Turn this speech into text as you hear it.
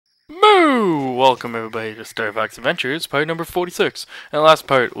Moo! Welcome everybody to Star Fox Adventures, part number 46. In the last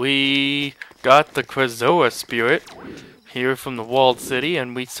part, we got the Krazoa spirit here from the walled city,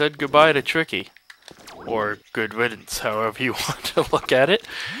 and we said goodbye to Tricky. Or good riddance, however you want to look at it.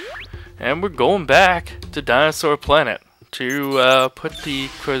 And we're going back to Dinosaur Planet to put the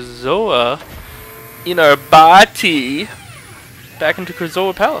Krazoa in our body back into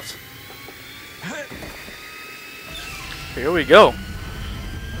Krazoa Palace. Here we go.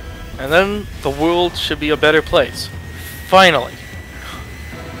 And then the world should be a better place. Finally.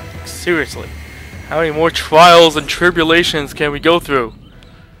 Seriously. How many more trials and tribulations can we go through?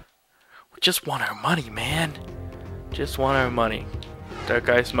 We just want our money, man. Just want our money. Dark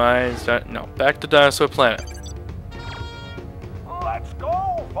Ice Mines. No, back to Dinosaur Planet. Let's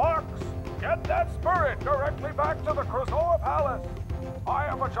go, Fox! Get that spirit directly back to the Krazoa Palace. I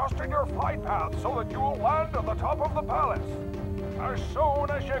am adjusting your flight path so that you will land at the top of the palace. As soon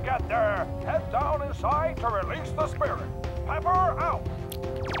as you get there, head down inside to release the spirit. Pepper out!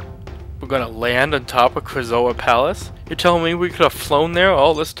 We're gonna land on top of Krazoa Palace? You're telling me we could have flown there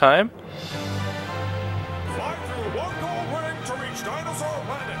all this time? Fly through one gold ring to reach Dinosaur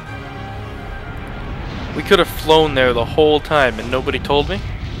Planet. We could have flown there the whole time and nobody told me?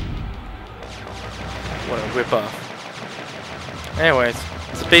 What a rip-off. Anyways,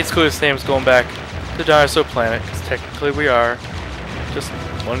 it's basically the same as going back to Dinosaur Planet, because technically we are. Just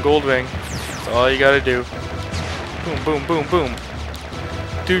one gold ring. That's all you gotta do. Boom, boom, boom, boom.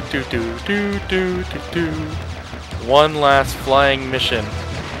 Do, do, do, do, do, do, do. One last flying mission.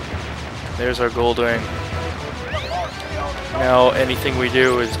 There's our gold ring. Now anything we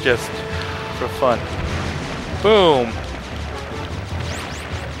do is just for fun. Boom!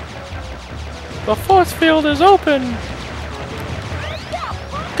 The force field is open!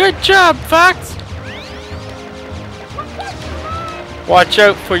 Good job, Fox! Watch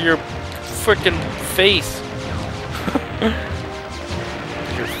out for your frickin' face.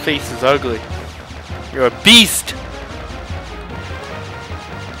 Your face is ugly. You're a beast!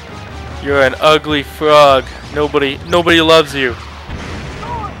 You're an ugly frog. Nobody loves you.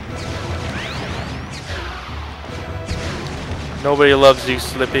 Nobody loves you,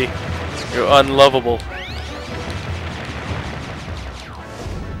 Slippy. You're unlovable.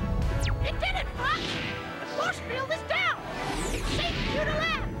 It did it, Fox! The force field is down! It's safe for you to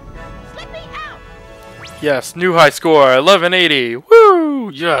land! Slip me out! Yes, new high score, 1180.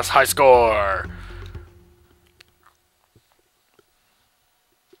 Woo! Yes, high score.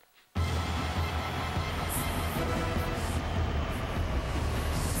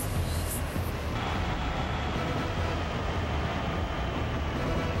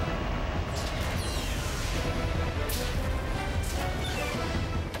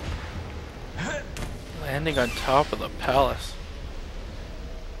 Landing on top of the palace.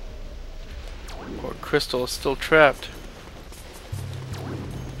 Poor Crystal is still trapped.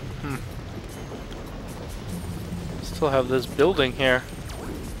 Still have this building here.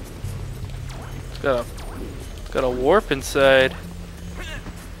 It's got a warp inside.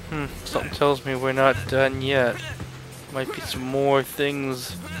 Something tells me we're not done yet. Might be some more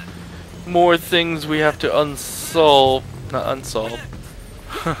things. More things we have to unsolve. Not unsolve.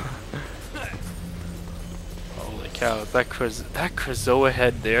 Holy cow! That Krazoa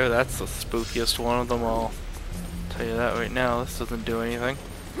head there. That's the spookiest one of them all. I'll tell you that right now. This doesn't do anything.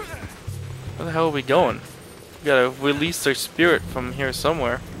 Where the hell are we going? We gotta release our spirit from here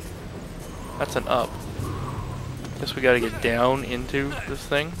somewhere. That's an up. Guess we gotta get down into this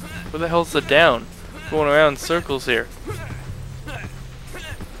thing. Where the hell's the down? Going around in circles here.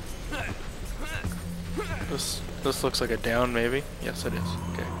 This looks like a down, maybe? Yes, it is.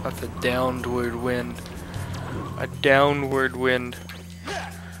 Okay, that's a downward wind. A downward wind.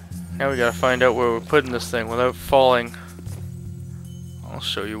 Now we gotta find out where we're putting this thing without falling. I'll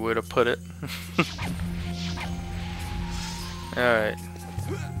show you where to put it. Alright.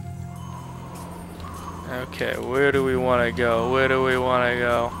 Okay, where do we want to go? Where do we want to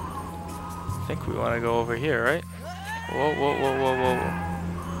go? I think we want to go over here, right? Whoa, whoa, whoa, whoa, whoa.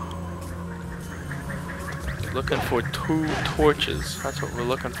 Looking for 2 torches. That's what we're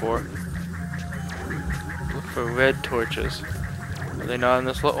looking for. Look for red torches. Are they not on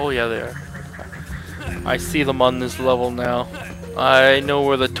this level? Oh yeah, they are. I see them on this level now. I know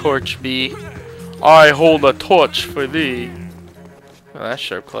where the torch be. I hold a torch for thee. Oh, that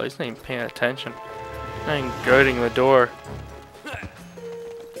sharp claw. He's not even paying attention. Not even guarding the door.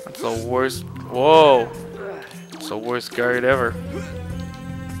 That's the worst. Whoa. That's the worst guard ever.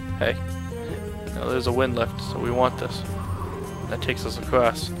 Hey. Now there's a wind lift, so we want this. That takes us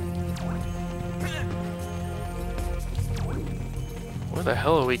across. Where the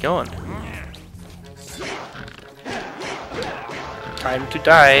hell are we going? Time to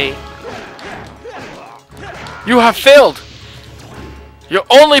die. You have failed! Your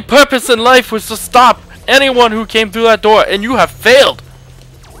only purpose in life was to stop anyone who came through that door, and you have failed!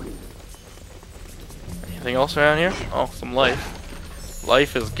 Anything else around here? Oh, some life.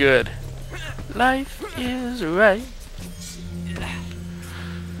 Life is good. Life is right.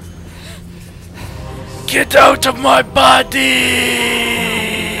 Get out of my body!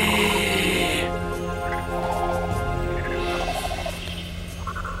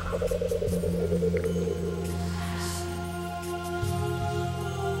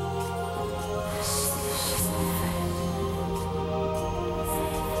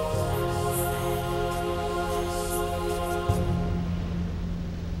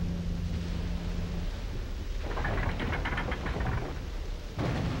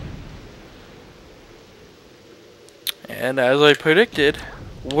 And as I predicted,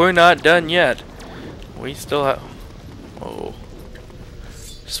 we're not done yet. We still have... Oh.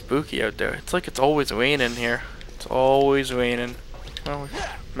 Spooky out there. It's like it's always raining here. It's always raining. Well,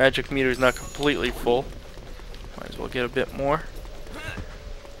 magic meter's not completely full. Might as well get a bit more.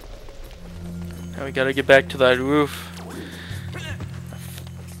 Now we gotta get back to that roof.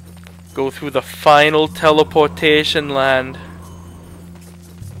 Go through the final teleportation land.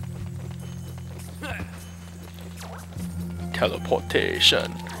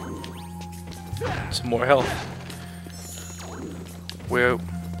 Teleportation. Some more health. Where?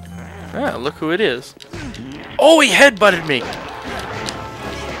 Ah, look who it is. Oh, he headbutted me!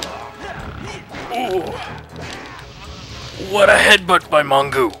 Ooh. What a headbutt by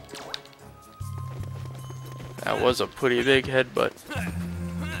Mongu! That was a pretty big headbutt.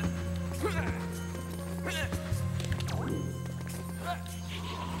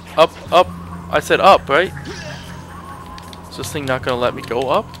 Up, up! I said up, right? Is this thing not gonna let me go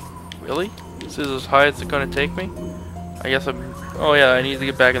up? Really? This is as high as it's gonna take me? I guess I'm... Oh yeah, I need to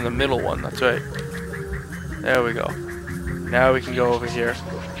get back in the middle one, that's right. There we go. Now we can go over here.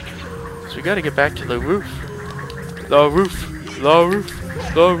 So we gotta get back to the roof. The roof! The roof!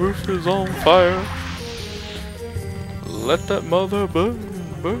 The roof is on fire! Let that mother burn,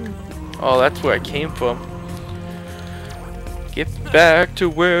 burn. Oh, that's where I came from. Get back to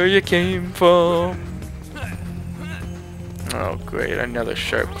where you came from. Oh great, another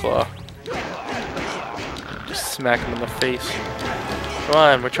sharp claw. Just smack him in the face. Come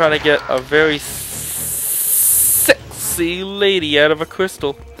on, we're trying to get a very sexy lady out of a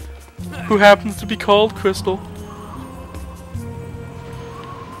crystal. Who happens to be called Crystal.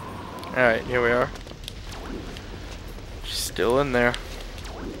 Alright, here we are. She's still in there.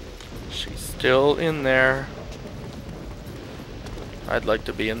 She's still in there. I'd like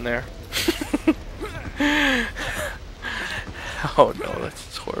to be in there. Oh no,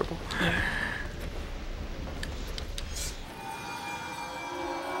 that's horrible.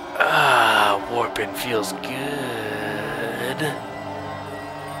 Ah, warping feels good.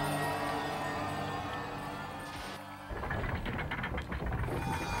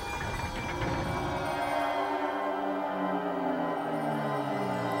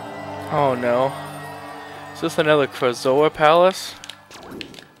 Oh no. Is this another Krazoa Palace?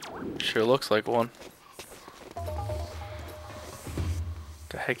 Sure looks like one.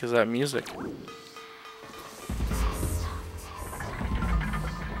 The heck is that music?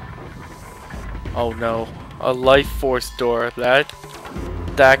 Oh no, a life force door.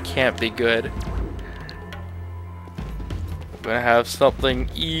 That can't be good. We're gonna have something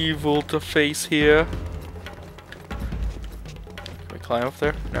evil to face here. Can we climb up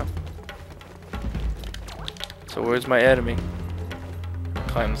there? No. So where's my enemy?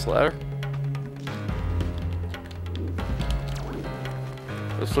 Climb this ladder.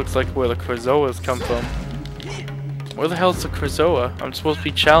 This looks like where the Krazoas come from. Where the hell's the Krazoa? I'm supposed to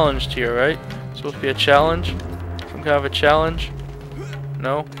be challenged here, right? Supposed to be a challenge? Some kind of a challenge?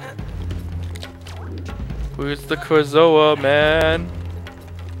 No? Where's the Krazoa, man?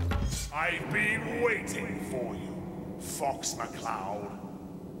 I've been waiting for you, Fox McCloud.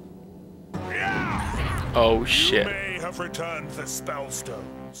 Oh shit. You may have returned the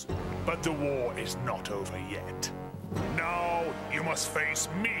spellstones, but the war is not over yet. Now you must face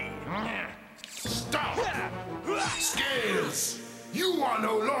me. Stop! Scales! You are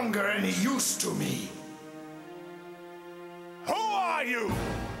no longer any use to me. Who are you?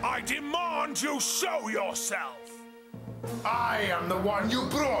 I demand you show yourself. I am the one you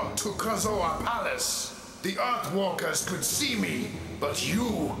brought to Krazoa Palace. The Earthwalkers could see me, but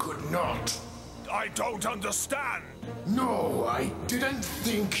you could not. I don't understand. No, I didn't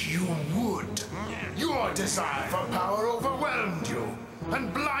think you would. Your desire for power overwhelmed you.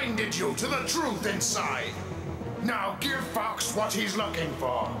 and blinded you to the truth inside. Now give Fox what he's looking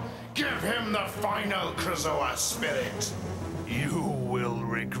for. Give him the final Krazoa spirit. You will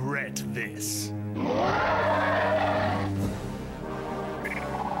regret this.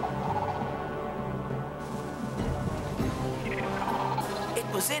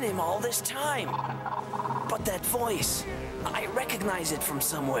 It was in him all this time. But that voice, I recognize it from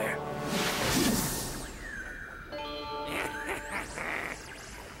somewhere.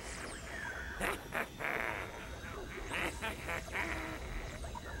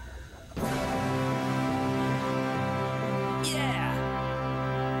 Yeah!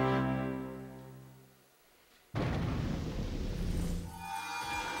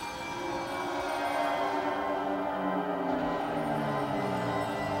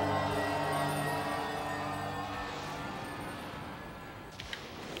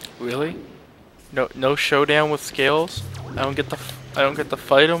 Really? No showdown with Scales? I don't get to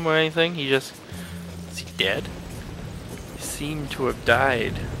fight him or anything. Is he dead? He seemed to have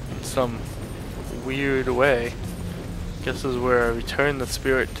died in some weird way. Guess this is where I return the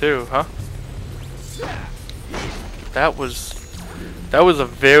spirit to, huh? That was a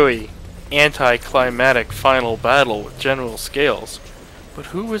very anticlimactic final battle with General Scales. But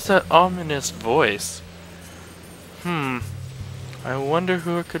who was that ominous voice? I wonder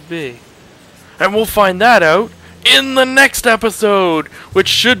who it could be. And we'll find that out in the next episode, which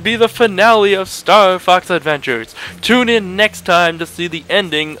should be the finale of Star Fox Adventures. Tune in next time to see the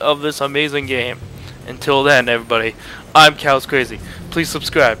ending of this amazing game. Until then, everybody, I'm Cows Crazy. Please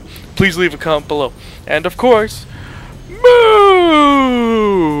subscribe. Please leave a comment below. And of course, moo!